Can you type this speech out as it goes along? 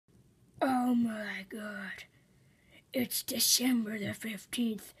Oh my God. It's December the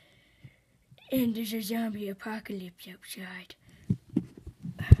 15th, and there's a zombie apocalypse outside.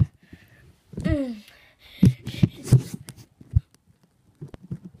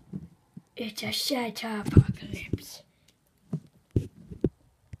 It's a Santa apocalypse.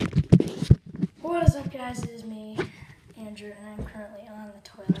 What is up, guys? It is me, Andrew, and I'm currently on the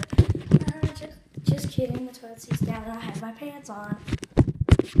toilet. Just kidding, the toilet seat's down and I have my pants on.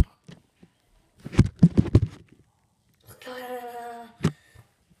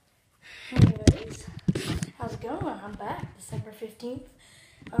 Anyways, how's it going? I'm back, December 15th.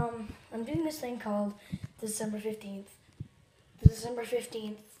 I'm doing this thing called December 15th. December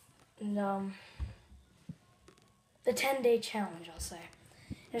 15th, and, the 10-day challenge, I'll say.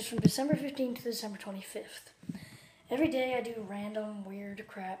 It's from December 15th to December 25th. Every day I do random, weird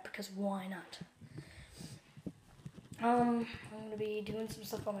crap, because why not? I'm going to be doing some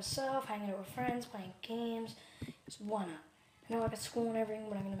stuff by myself, hanging out with friends, playing games. So why not? I know I got school and everything,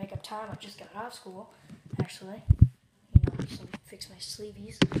 but I'm going to make up time. I just got out of school, actually. So fix my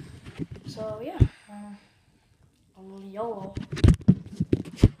sleeveys. So, yeah. A little YOLO.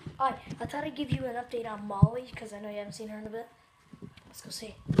 Hi, I thought I'd give you an update on Molly, because I know you haven't seen her in a bit. Let's go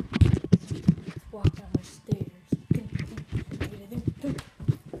see. Let's walk down my stairs.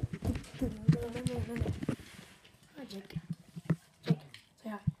 Hi, Jake. Jake, say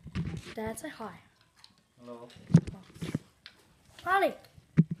hi. Dad, say hi. Hello. Molly! What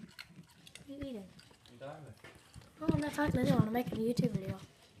are you eating? I'm diving. Oh, I'm not talking to anyone. I'm making a YouTube video.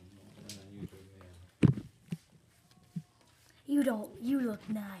 You look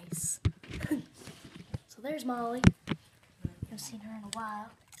nice. So there's Molly. I've seen her in a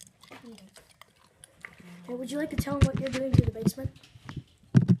while. Eating. Hey, would you like to tell them what you're doing to the basement?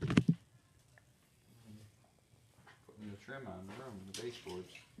 Putting the trim on the room, the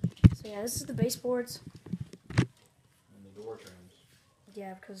baseboards. So yeah, this is the baseboards. And the door trims.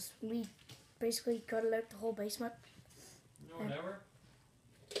 Yeah, because we basically gutted out the whole basement. No, never?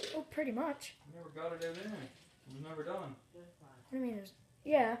 Oh, pretty much. Never got it out in. It was never done. What do you mean?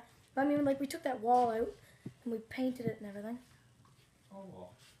 Yeah, I mean, like, we took that wall out and we painted it and everything. Oh,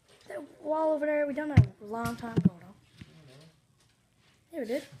 well. That wall over there, we done that a long time ago, though. Yeah, we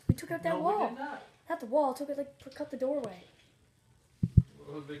did. We took out that wall. We did not. Not the wall, took it, like, cut the doorway.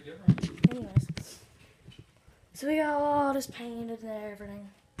 What was the big difference? Anyways. So we got all this painted and everything.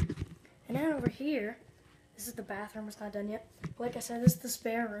 And then over here, this is the bathroom, it's not done yet. Like I said, this is the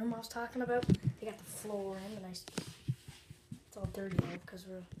spare room I was talking about. They got the floor in, the nice. It's all dirty now because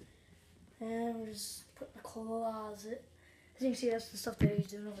and we're just putting the closet. As you can see, that's the stuff that he's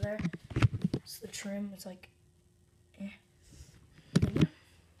doing over there. It's the trim. It's like, yeah.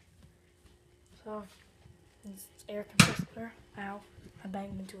 So, it's air compressor. Ow, I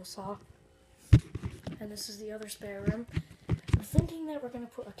banged into a saw. And this is the other spare room. I'm thinking that we're gonna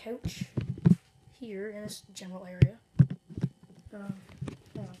put a couch here in this general area.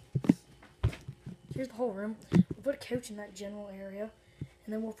 Here's the whole room. We'll put a couch in that general area,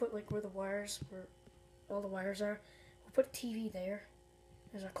 and then we'll put like where all the wires are. We'll put a TV there.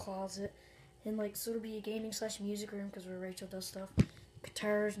 There's our closet, and like so it'll be a gaming / music room because where Rachel does stuff.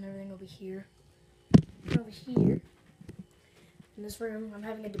 Guitars and everything will be here. And over here, in this room, I'm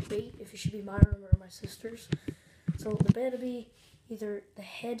having a debate if it should be my room or my sister's. So the bed will be either the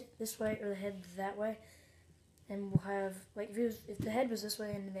head this way or the head that way. And we'll have, like, if the head was this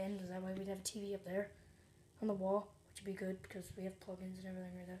way and the end was that way, we'd have a TV up there on the wall, which would be good because we have plugins and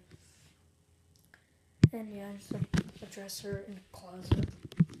everything right there. And yeah, just a dresser and a closet.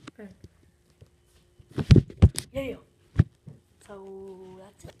 Yeah. So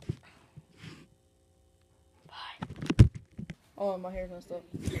that's it. Bye. Oh, my hair's messed up.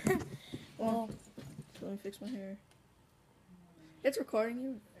 Well, let me fix my hair. It's recording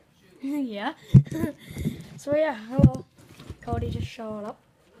you. Yeah. So yeah, hello. Cody just showed up.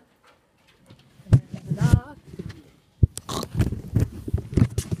 The dog.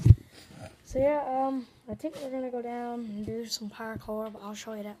 So yeah, I think we're gonna go down and do some parkour, but I'll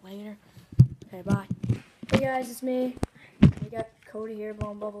show you that later. Okay, bye. Hey guys, it's me. We got Cody here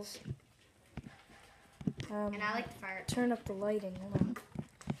blowing bubbles. And I like to fart. Turn up the lighting.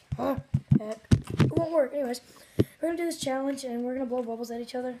 Hold on. It won't work. Anyways, we're gonna do this challenge and we're gonna blow bubbles at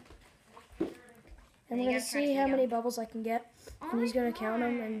each other. And we're going to see how many bubbles I can get. And he's going to count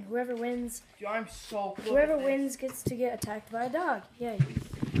them. And whoever wins, Dude, I'm so close. whoever wins gets to get attacked by a dog. Yay.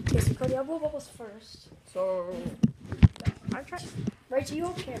 Okay, so Cody, I'll blow bubbles first. So, I'm trying. Rachel, you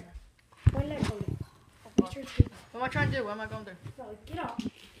hold the camera. Point it at Cody. Make sure it's good. What am I trying to do? What am I going to do? No, get off.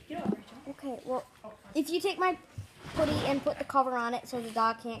 Get off, Rachel. Okay, well, if you take my hoodie and put the cover on it so the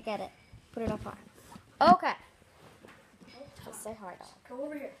dog can't get it. Put it up high. Okay. Just say hi, dog. Go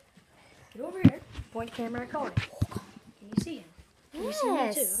over here. Get over here. Point the camera at Cody. Can you see him? Can you see me too?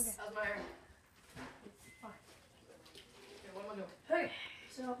 Okay. Yes. How's my hair? Fine. Okay, what am I doing? Okay.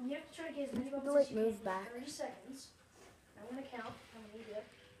 So you have to try to get as many bubbles Like, as you can move in back. 30 seconds. I'm gonna count how many you get,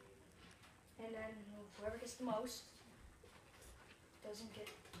 and then whoever gets the most doesn't get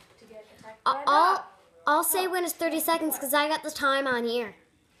to get attacked by a dog. I'll say when it's 30 seconds because I got the time on here.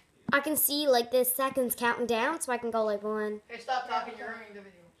 I can see like the seconds counting down, so I can go like 1. Hey, stop talking. You're ruining the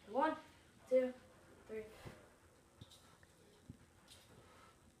video. 1, 2, 3.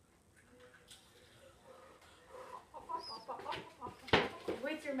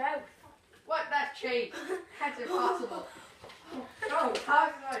 With your mouth. What? That's cheap. That's impossible. Go. Dog's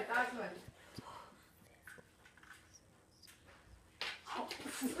mine. Dog's mine.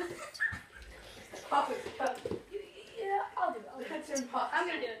 Stop it. Yeah, I'll do it. That's impossible. I'm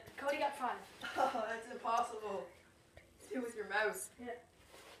gonna do it. Cody got 5. Oh, that's impossible. Do it with your mouth.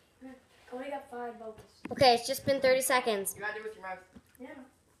 Cody got 5 bubbles. Okay, it's just been 30 seconds. You gotta do it with your mouth. Yeah.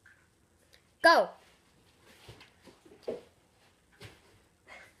 Go. Wait,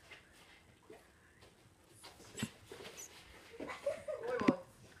 what?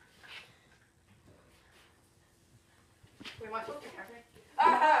 Wait, am I supposed to count it?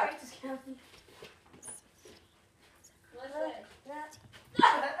 Ah! Practice counting.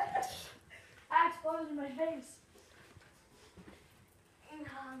 I exploded in my face.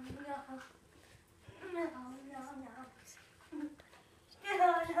 No.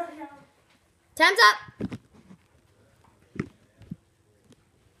 Time's up.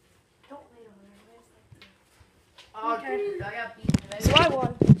 Don't lay on there. Oh, Okay. dude, I got beaten today. So I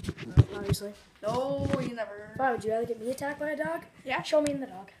won. Obviously. No, you never. Why would you rather get me attacked by a dog? Yeah. Show me in the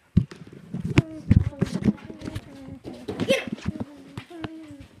dog.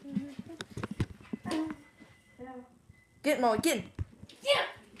 Get Molly, get him.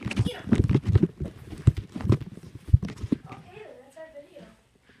 Okay, that's our video.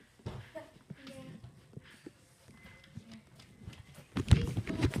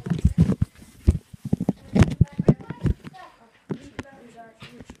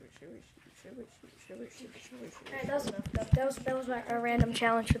 Alright, that was enough. That was our random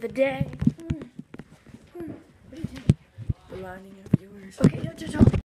challenge for the day. The lining of yours. Okay,